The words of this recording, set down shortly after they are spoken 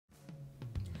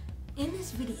In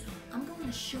this video, I'm going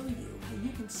to show you how you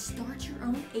can start your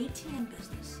own ATM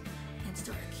business and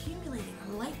start accumulating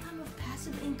a lifetime of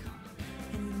passive income,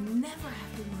 and you never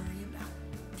have to worry about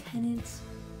tenants,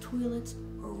 toilets,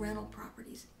 or rental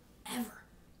properties ever.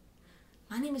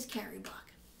 My name is Carey.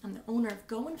 I'm the owner of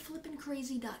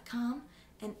GoandFlippinCrazy.com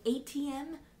and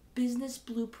ATM Business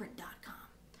Blueprint.com.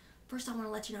 First, I want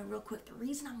to let you know real quick, the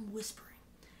reason I'm whispering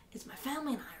is my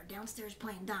family and I are downstairs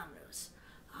playing dominoes,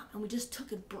 and we just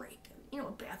took a break,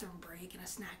 a bathroom break and a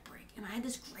snack break, and I had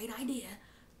this great idea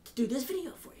to do this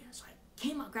video for you. So I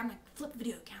came up, grabbed my flip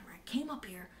video camera, I came up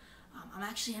here. I'm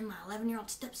actually in my 11-year-old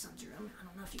stepson's room. I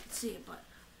don't know if you can see it, but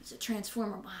there's a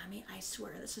transformer behind me. I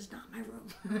swear this is not my room.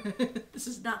 This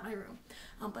is not my room.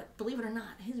 But believe it or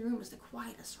not, his room is the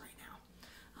quietest right now.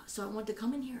 So I wanted to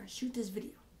come in here and shoot this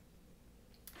video.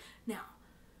 Now,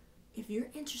 if you're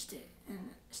interested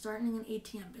in starting an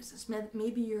ATM business,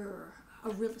 maybe you're a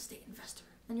real estate investor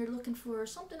and you're looking for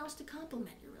something else to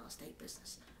complement your real estate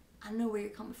business, I know where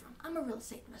you're coming from. I'm a real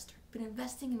estate investor. Been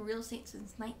investing in real estate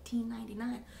since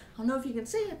 1999. I don't know if you can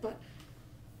see it, but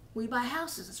we buy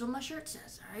houses. That's what my shirt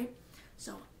says, all right?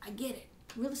 So I get it.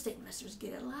 Real estate investors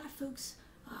get it. A lot of folks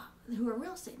who are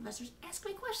real estate investors ask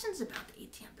me questions about the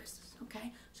ATM business,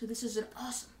 okay? So this is an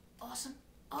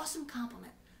awesome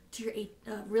compliment to your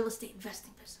real estate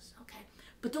investing business, okay?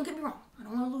 But don't get me wrong. I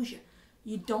don't want to lose you.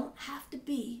 You don't have to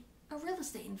be a real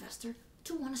estate investor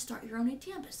to want to start your own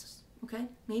ATM business, okay?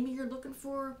 Maybe you're looking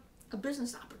for a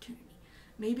business opportunity.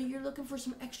 Maybe you're looking for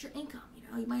some extra income.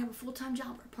 You might have a full-time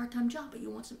job or a part-time job, but you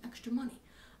want some extra money.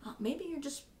 Maybe you're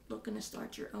just looking to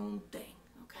start your own thing,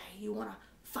 okay? You want to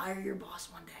fire your boss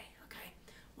one day, okay?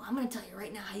 Well, I'm going to tell you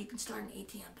right now how you can start an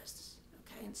ATM business,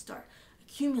 okay? And start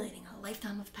accumulating a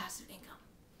lifetime of passive income.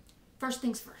 First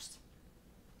things first,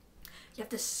 you have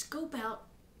to scope out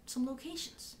some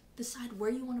locations. Decide where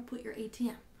you want to put your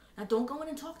ATM. Now, don't go in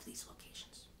and talk to these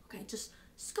locations, okay? Just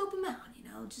scope them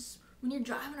out, just when you're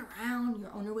driving around,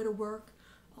 you're on your way to work,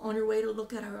 on your way to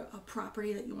look at a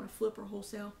property that you want to flip or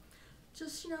wholesale,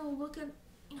 just, look at,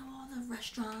 all the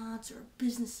restaurants or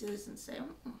businesses and say,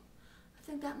 I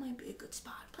think that might be a good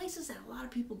spot. Places that a lot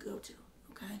of people go to,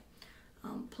 okay?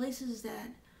 Places that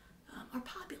are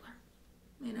popular.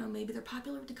 Maybe they're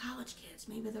popular with the college kids.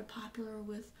 Maybe they're popular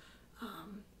with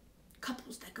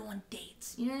couples that go on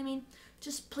dates. You know what I mean?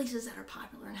 Just places that are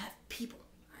popular and have people,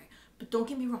 all right? But don't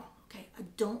get me wrong, okay? I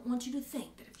don't want you to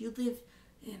think that if you live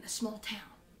in a small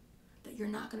town that you're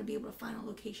not going to be able to find a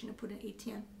location to put an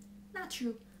ATM. Not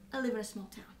true. I live in a small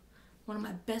town. One of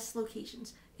my best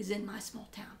locations is in my small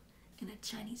town in a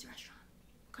Chinese restaurant,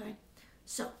 okay?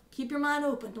 So keep your mind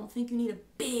open. Don't think you need a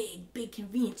big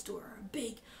convenience store or a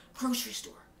big grocery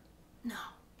store. No,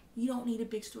 you don't need a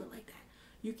big store like that.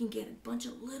 You can get a bunch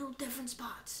of little different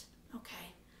spots,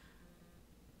 okay,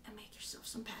 and make yourself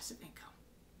some passive income,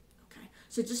 okay?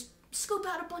 So just scope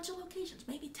out a bunch of locations,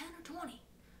 maybe 10 or 20,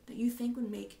 that you think would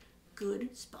make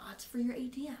good spots for your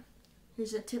ATM.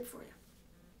 Here's a tip for you.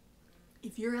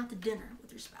 If you're out to dinner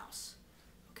with your spouse,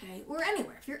 okay, or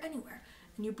anywhere, if you're anywhere,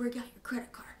 and you break out your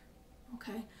credit card,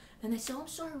 okay, and they say, I'm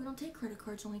sorry, we don't take credit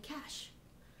cards, only cash.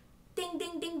 Ding,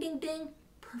 ding, ding, ding, ding.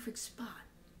 Perfect spot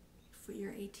for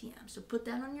your ATM. So put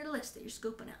that on your list that you're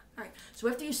scoping out. All right, so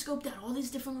after you scoped out all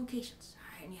these different locations,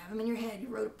 all right, and you have them in your head, you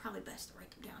wrote it, probably best to write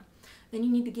them down, then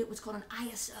you need to get what's called an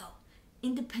ISO,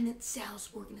 Independent Sales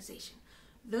Organization.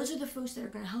 Those are the folks that are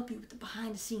going to help you with the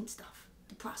behind-the-scenes stuff,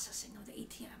 the processing of the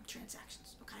ATM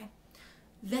transactions, okay?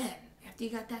 Then, after you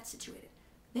got that situated,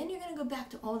 then you're going to go back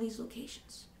to all these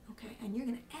locations, okay? And you're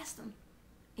going to ask them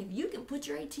if you can put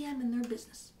your ATM in their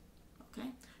business, okay?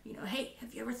 Hey,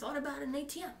 have you ever thought about an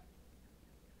ATM?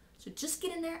 So just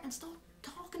get in there and start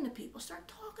talking to people. Start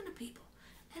talking to people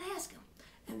and ask them.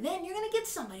 And then you're going to get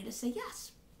somebody to say,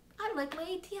 yes, I like my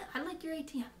ATM. I like your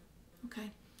ATM,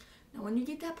 okay? Now, when you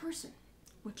get that person,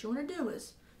 what you want to do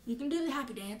is, you can do the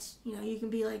happy dance. You can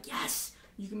be like, yes.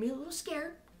 You can be a little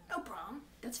scared. No problem.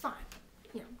 That's fine.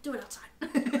 Do it outside.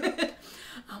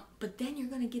 But then you're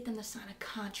going to get them to sign a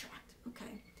contract,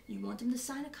 okay? You want them to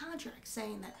sign a contract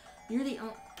saying that you're the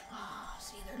owner. Oh,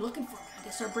 see, they're looking for me. I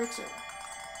guess our break's over.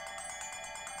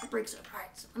 The break's over. All right,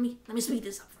 so let me speed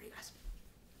this up for you guys.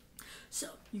 So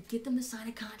you get them to sign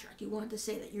a contract. You want it to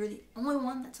say that you're the only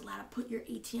one that's allowed to put your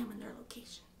ATM in their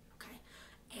location.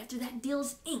 After that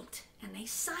deal's inked and they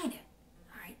sign it,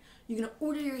 all right, you're going to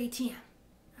order your ATM,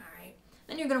 all right?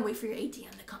 Then you're going to wait for your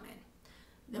ATM to come in.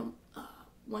 Then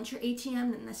once your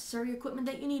ATM, the necessary equipment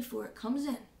that you need for it, comes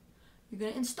in, you're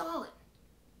going to install it,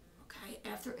 okay?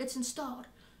 After it's installed,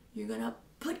 you're going to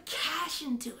put cash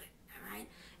into it, all right?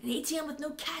 An ATM with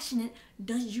no cash in it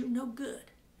does you no good,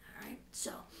 all right?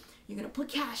 So You're going to put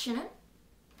cash in it.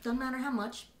 Doesn't matter how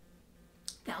much.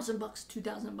 $1,000,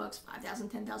 $2,000, 5,000,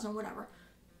 10,000, whatever.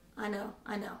 I know.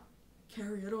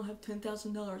 Carey, I don't have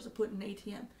 $10,000 to put in an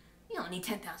ATM. You don't need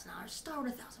 $10,000. Start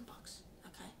with $1,000,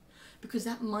 okay? Because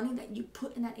that money that you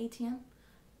put in that ATM,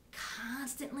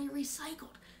 constantly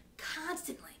recycled,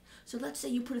 constantly. So let's say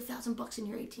you put $1,000 in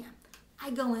your ATM.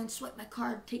 I go in, swipe my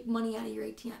card, take money out of your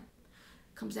ATM.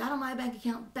 Comes out of my bank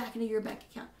account, back into your bank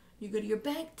account. You go to your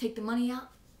bank, take the money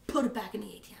out, put it back in the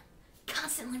ATM.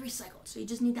 Constantly recycled. So you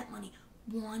just need that money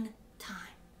one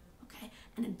time, okay?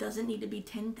 And it doesn't need to be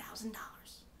 $10,000. All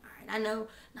right, I know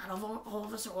not all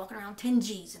of us are walking around 10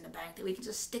 G's in the bank that we can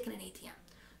just stick in an ATM.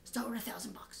 Start with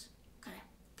 $1,000, okay?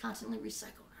 Constantly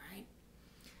recycled, all right?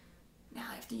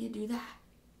 Now after you do that,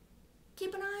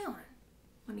 keep an eye on it.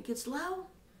 When it gets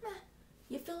low,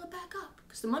 you fill it back up.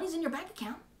 Because the money's in your bank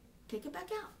account. Take it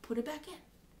back out. Put it back in.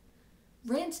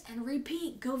 Rinse and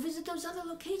repeat. Go visit those other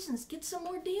locations. Get some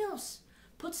more deals.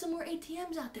 Put some more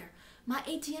ATMs out there. My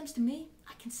ATMs, to me,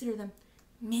 I consider them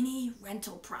mini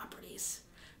rental properties.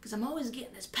 Because I'm always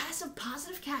getting this passive,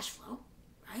 positive cash flow,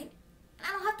 right? And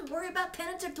I don't have to worry about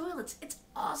tenants or toilets. It's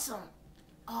awesome.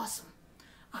 Awesome.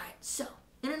 All right, so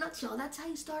in a nutshell, that's how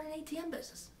you start an ATM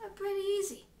business. Pretty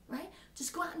easy, right?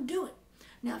 Just go out and do it.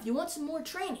 Now, if you want some more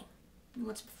training, you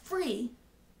want some free,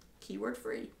 keyword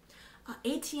free,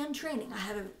 ATM training. I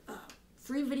have a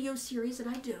free video series that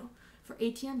I do for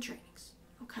ATM trainings,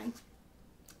 okay?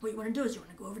 What you want to do is you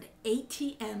want to go over to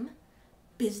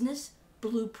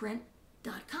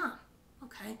ATMBusinessBlueprint.com,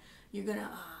 okay? You're going to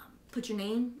put your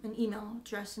name and email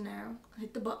address in there,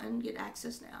 hit the button, get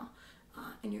access now,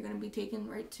 and you're going to be taken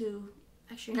right to,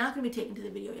 actually you're not going to be taken to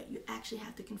the video yet, you actually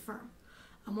have to confirm.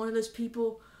 I'm one of those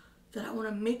people that I want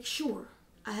to make sure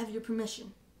I have your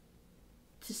permission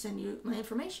to send you my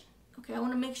information. Okay, I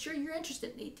want to make sure you're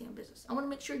interested in ATM business. I want to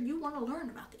make sure you want to learn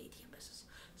about the ATM business.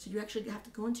 So you actually have to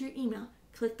go into your email,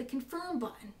 click the confirm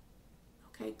button.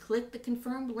 Okay, click the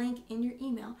confirmed link in your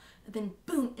email, and then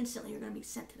boom, instantly you're going to be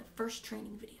sent to the first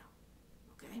training video.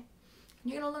 Okay, and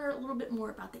you're going to learn a little bit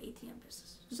more about the ATM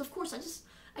business. Because of course,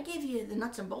 I gave you the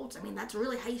nuts and bolts. I mean, that's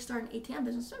really how you start an ATM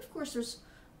business. So of course, there's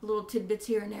little tidbits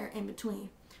here and there in between.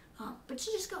 But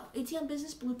you just go,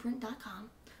 ATMBusinessBlueprint.com,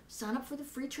 sign up for the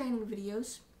free training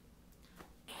videos,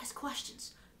 ask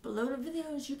questions. Below the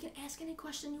videos, you can ask any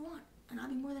question you want, and I'll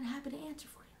be more than happy to answer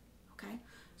for you, okay?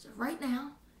 So right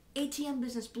now,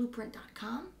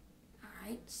 ATMBusinessBlueprint.com, all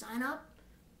right, sign up,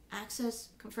 access,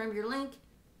 confirm your link,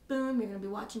 boom, you're going to be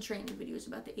watching training videos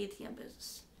about the ATM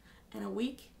business. In a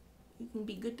week, you can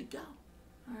be good to go,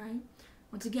 all right?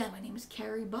 Once again, my name is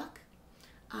Carey Buck.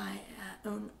 I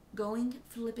own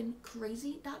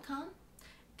GoingFlippingCrazy.com,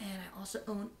 and I also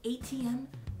own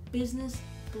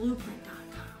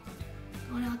ATMBusinessBlueprint.com.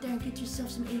 Go on out there and get yourself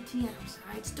some ATMs,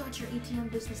 all right? Start your ATM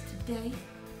business today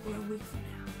or a week from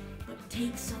now, but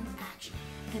take some action,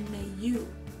 and may you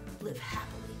live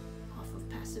happily off of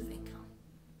passive income.